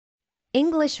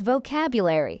English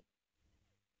vocabulary.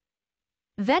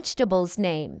 Vegetables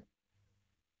name: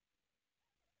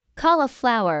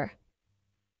 cauliflower,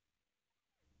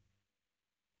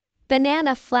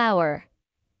 banana flower,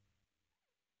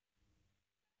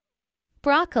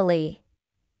 broccoli,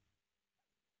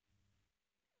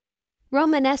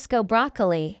 Romanesco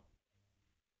broccoli,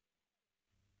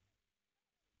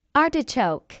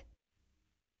 artichoke,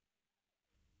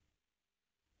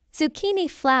 zucchini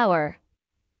flower,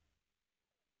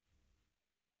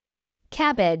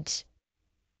 cabbage,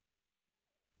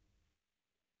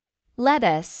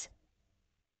 lettuce,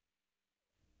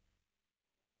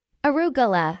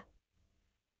 arugula,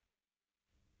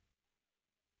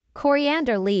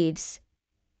 coriander leaves,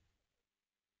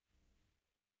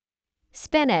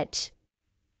 spinach,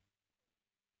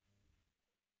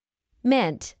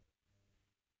 mint,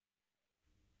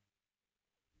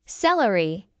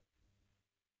 celery,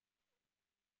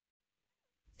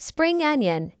 spring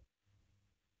onion,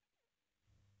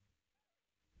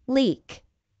 leek,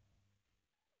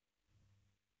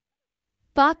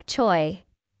 bok choy,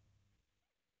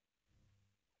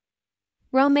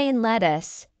 romaine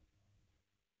lettuce,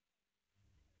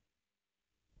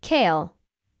 kale,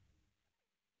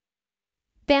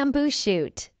 bamboo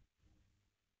shoot,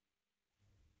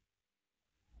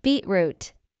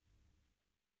 beetroot,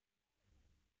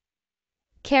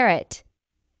 carrot,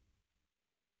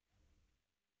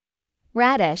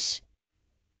 radish,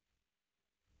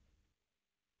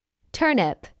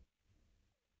 turnip,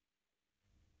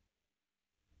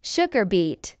 sugar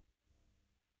beet,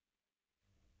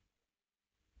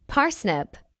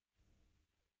 parsnip,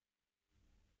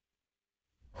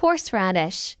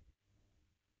 horseradish,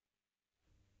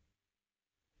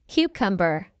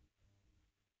 cucumber,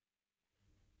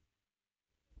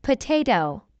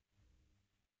 potato,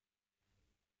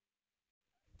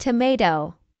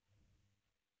 tomato,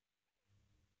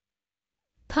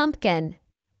 pumpkin,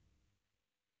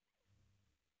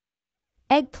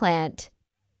 eggplant,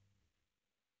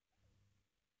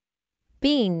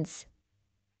 beans,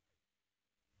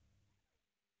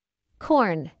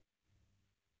 corn,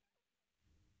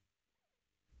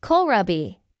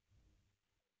 kohlrabi,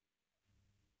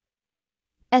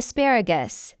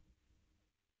 asparagus,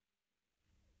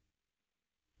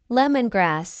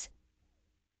 lemongrass,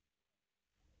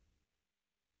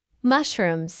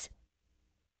 mushrooms,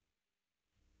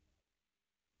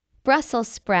 Brussels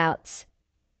sprouts,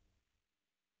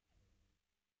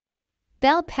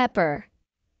 bell pepper,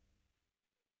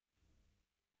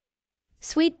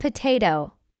 sweet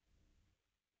potato,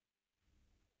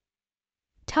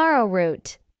 taro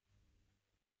root,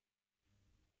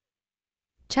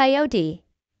 chayote,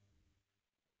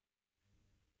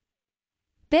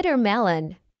 bitter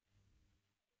melon,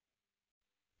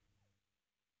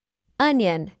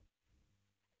 onion,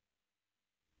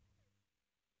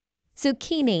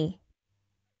 zucchini,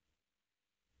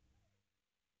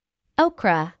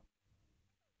 okra,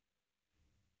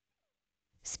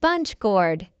 sponge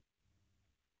gourd,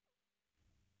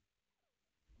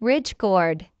 ridge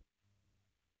gourd,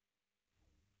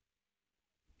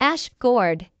 ash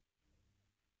gourd,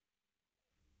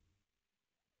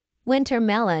 winter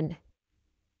melon,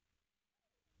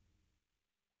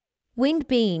 winged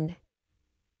bean,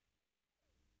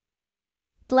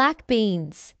 black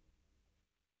beans,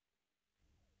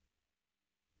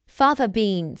 fava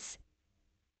beans,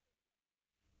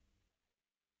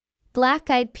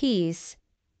 black-eyed peas,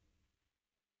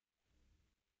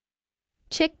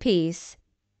 chickpeas,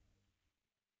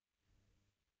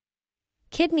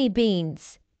 kidney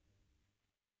beans,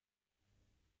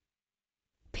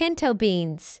 pinto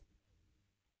beans,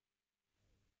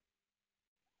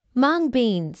 mung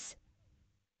beans,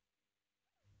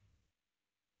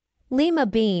 lima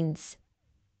beans,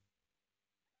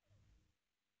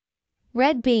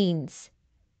 red beans,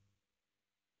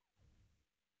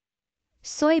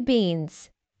 soybeans,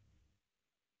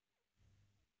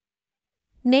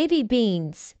 navy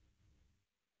beans,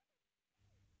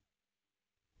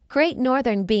 Great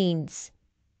Northern beans,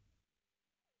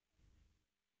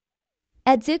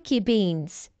 adzuki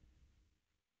beans,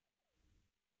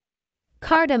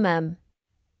 cardamom,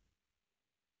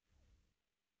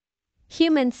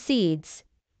 human seeds,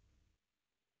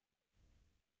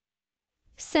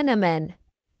 cinnamon,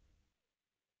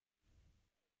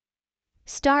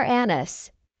 star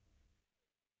anise,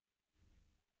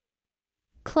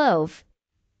 clove,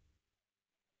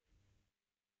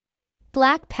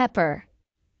 black pepper,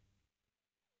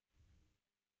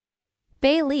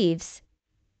 bay leaves,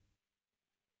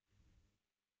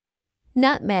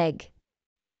 nutmeg,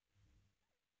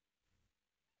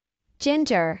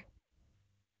 ginger,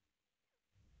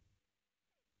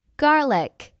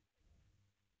 garlic,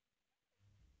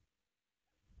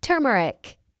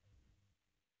 turmeric,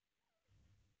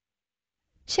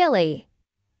 chili,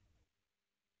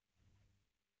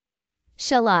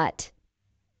 shallot,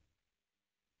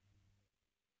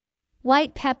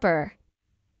 white pepper,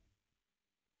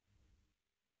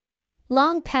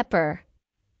 long pepper,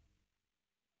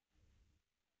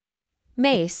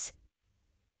 mace,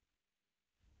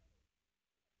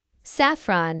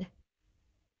 saffron,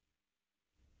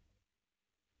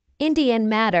 Indian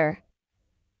madder,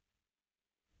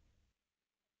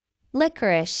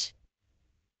 licorice,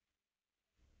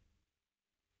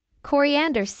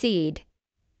 coriander seed,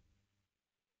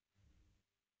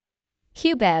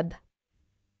 cubeb,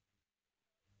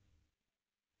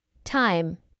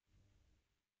 thyme,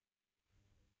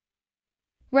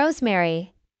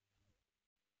 rosemary,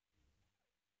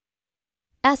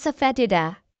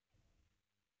 asafoetida,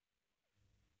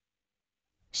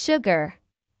 sugar,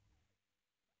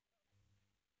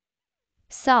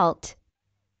 salt,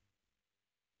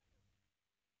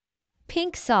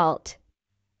 pink salt,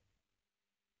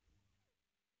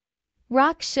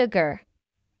 rock sugar,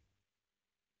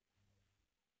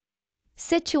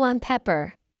 Sichuan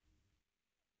pepper.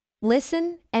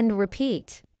 Listen and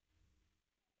repeat.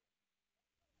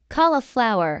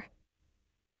 Cauliflower,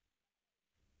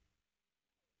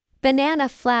 banana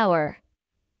flour,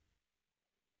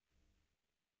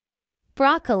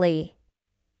 broccoli,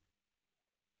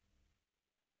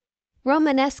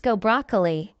 Romanesco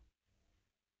broccoli,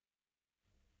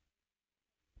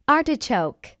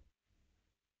 artichoke,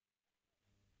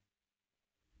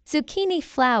 zucchini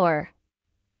flower,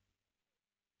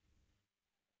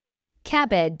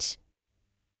 cabbage,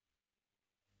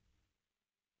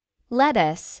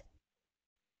 lettuce,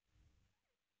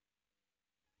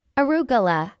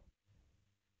 arugula,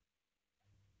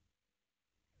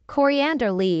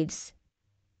 coriander leaves,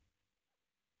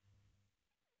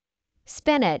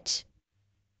 spinach,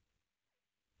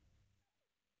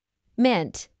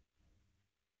 mint,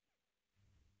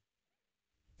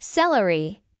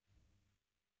 celery,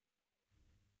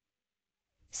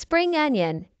 spring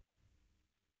onion,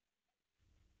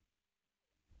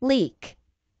 leek,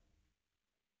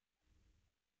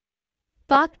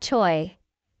 bok choy,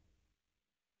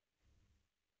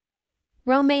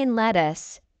 romaine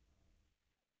lettuce,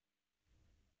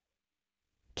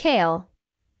 kale,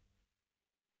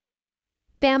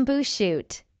 bamboo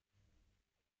shoot,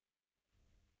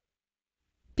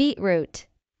 beetroot,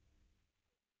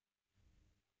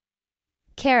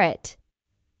 carrot,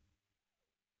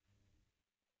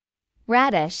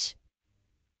 radish,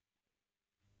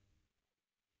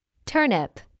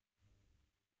 turnip,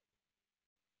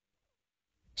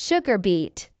 sugar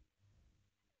beet,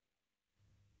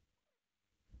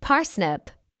 parsnip,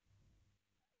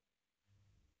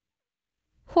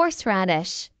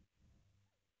 horseradish,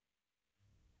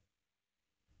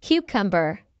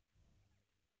 cucumber,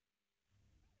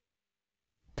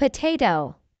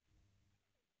 potato,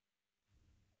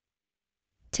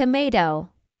 tomato,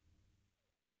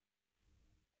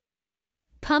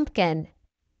 pumpkin,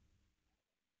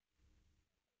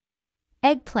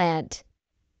 eggplant,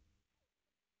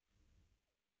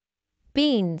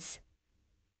 beans,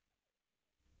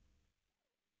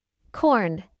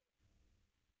 corn,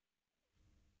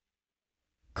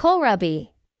 kohlrabi,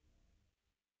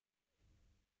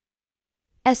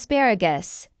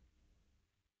 asparagus,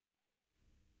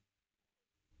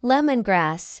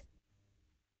 lemongrass,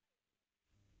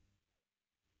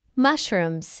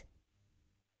 mushrooms,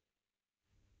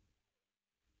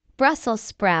 Brussels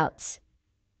sprouts,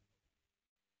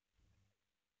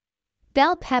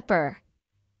 bell pepper,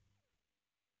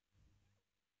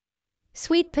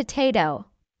 sweet potato,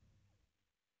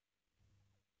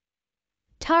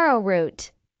 taro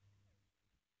root,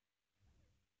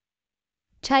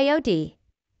 chayote,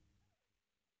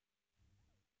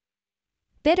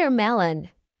 bitter melon,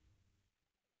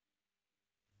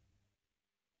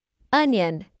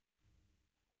 onion,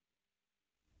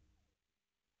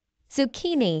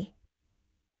 zucchini,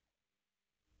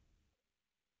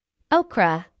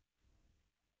 okra,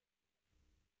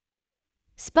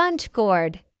 sponge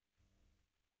gourd,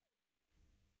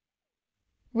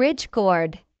 ridge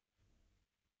gourd,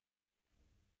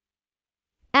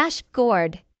 ash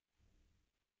gourd,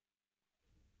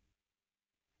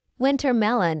 winter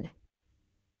melon,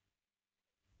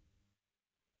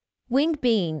 wing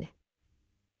bean,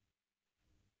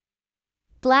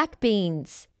 black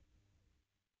beans,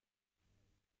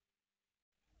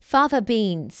 fava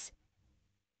beans,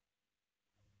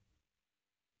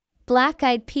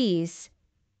 black-eyed peas,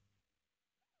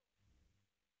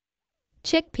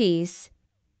 chickpeas,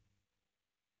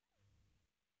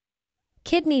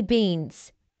 kidney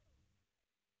beans,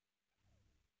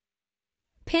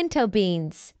 pinto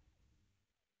beans,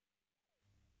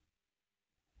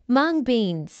 mung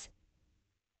beans,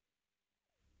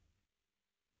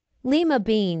 lima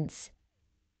beans,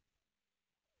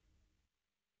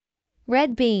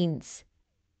 red beans,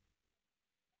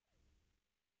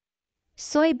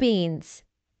 soybeans,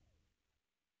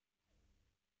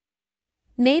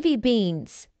 navy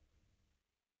beans,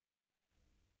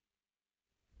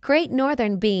 Great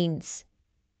Northern beans,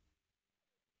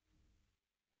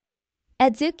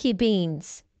 adzuki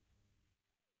beans,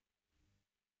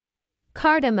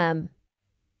 cardamom,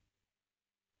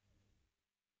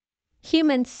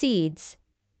 human seeds,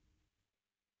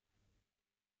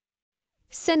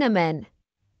 cinnamon,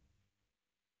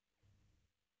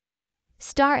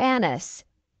 star anise,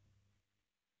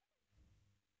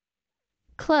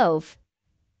 clove,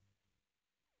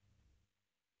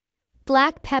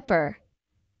 black pepper,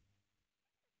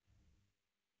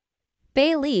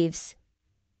 bay leaves,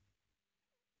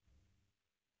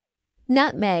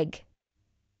 nutmeg,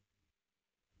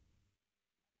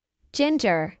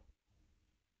 ginger,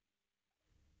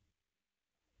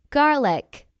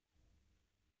 garlic,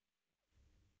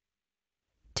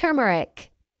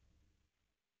 turmeric,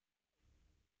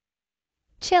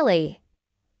 chili,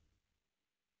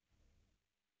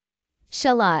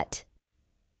 shallot,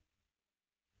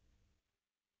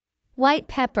 white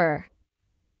pepper,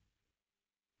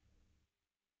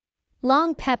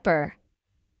 long pepper,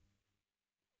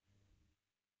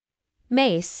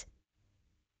 mace,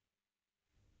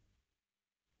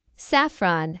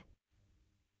 saffron,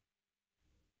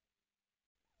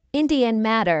 Indian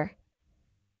madder,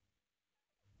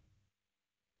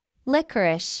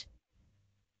 licorice,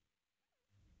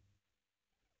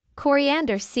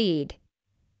 coriander seed,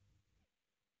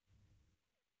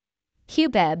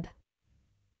 hubeb,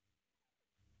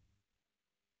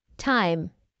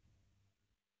 thyme,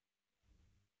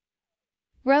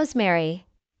 rosemary,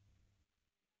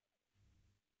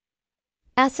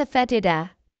 asafoetida,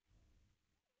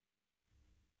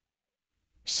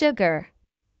 sugar,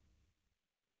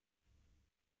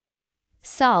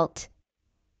 salt,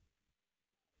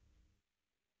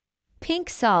 pink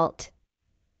salt,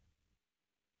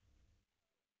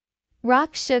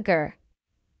 rock sugar,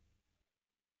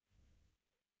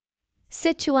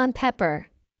 Sichuan pepper,